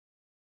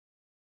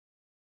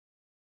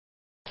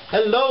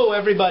Hello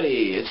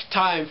everybody, it's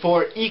time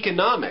for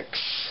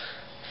economics.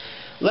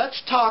 Let's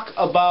talk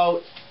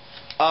about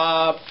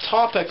a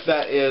topic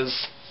that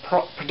is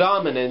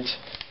predominant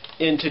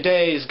in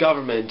today's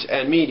government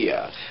and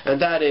media, and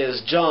that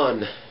is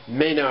John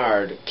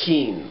Maynard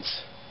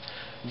Keynes.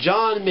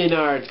 John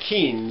Maynard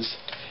Keynes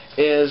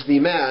is the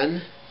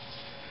man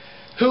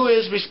who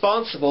is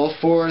responsible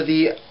for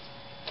the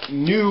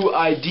new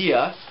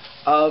idea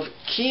of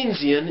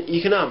Keynesian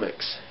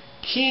economics.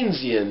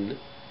 Keynesian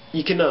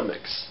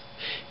economics.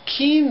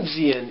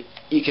 Keynesian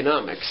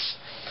economics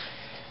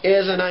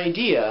is an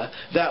idea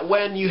that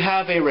when you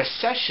have a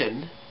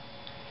recession,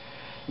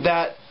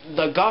 that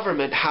the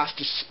government has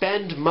to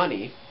spend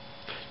money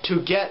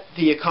to get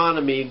the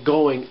economy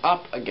going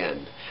up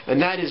again.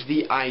 And that is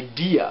the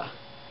idea.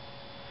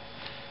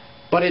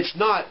 But it's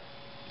not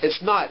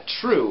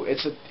true.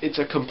 It's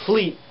a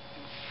complete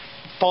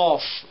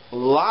false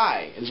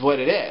lie is what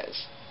it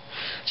is.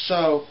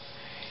 So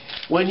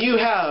when you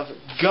have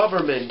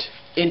government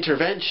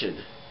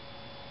intervention,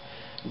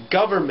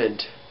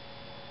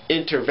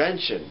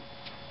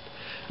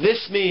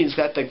 this means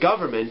that the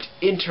government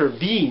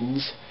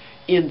intervenes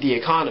in the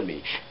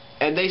economy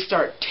and they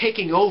start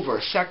taking over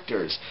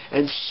sectors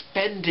and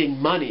spending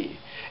money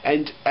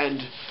and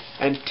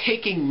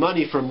taking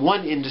money from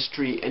one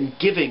industry and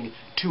giving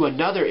to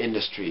another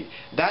industry.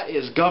 That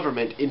is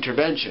government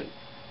intervention.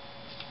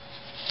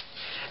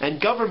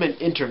 And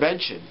government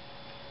intervention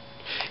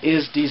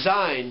is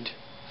designed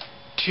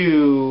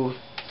to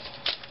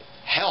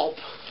help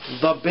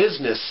the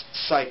business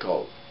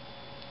cycle.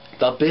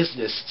 The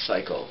business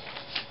cycle.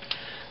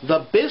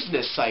 The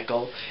business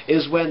cycle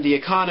is when the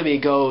economy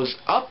goes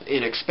up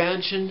in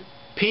expansion,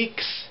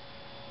 peaks,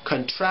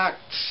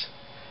 contracts,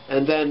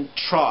 and then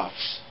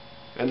troughs,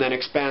 and then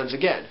expands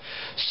again.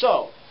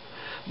 So,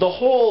 the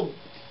whole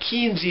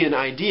Keynesian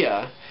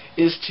idea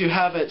is to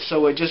have it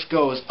so it just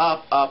goes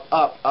up, up,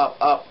 up, up,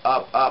 up,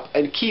 up, up,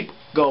 and keep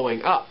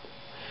going up.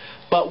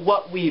 But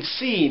what we've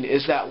seen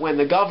is that when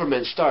the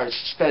government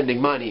starts spending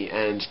money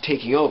and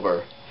taking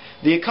over,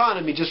 the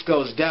economy just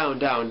goes down,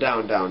 down,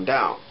 down, down,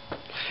 down.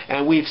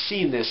 And we've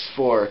seen this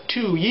for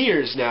 2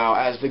 years now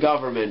as the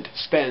government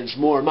spends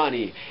more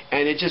money,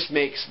 and it just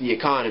makes the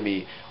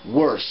economy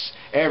worse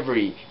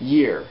every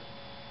year.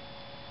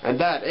 And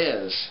that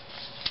is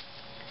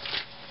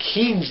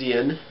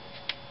Keynesian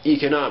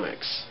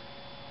economics.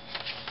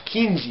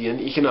 Keynesian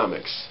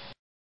economics.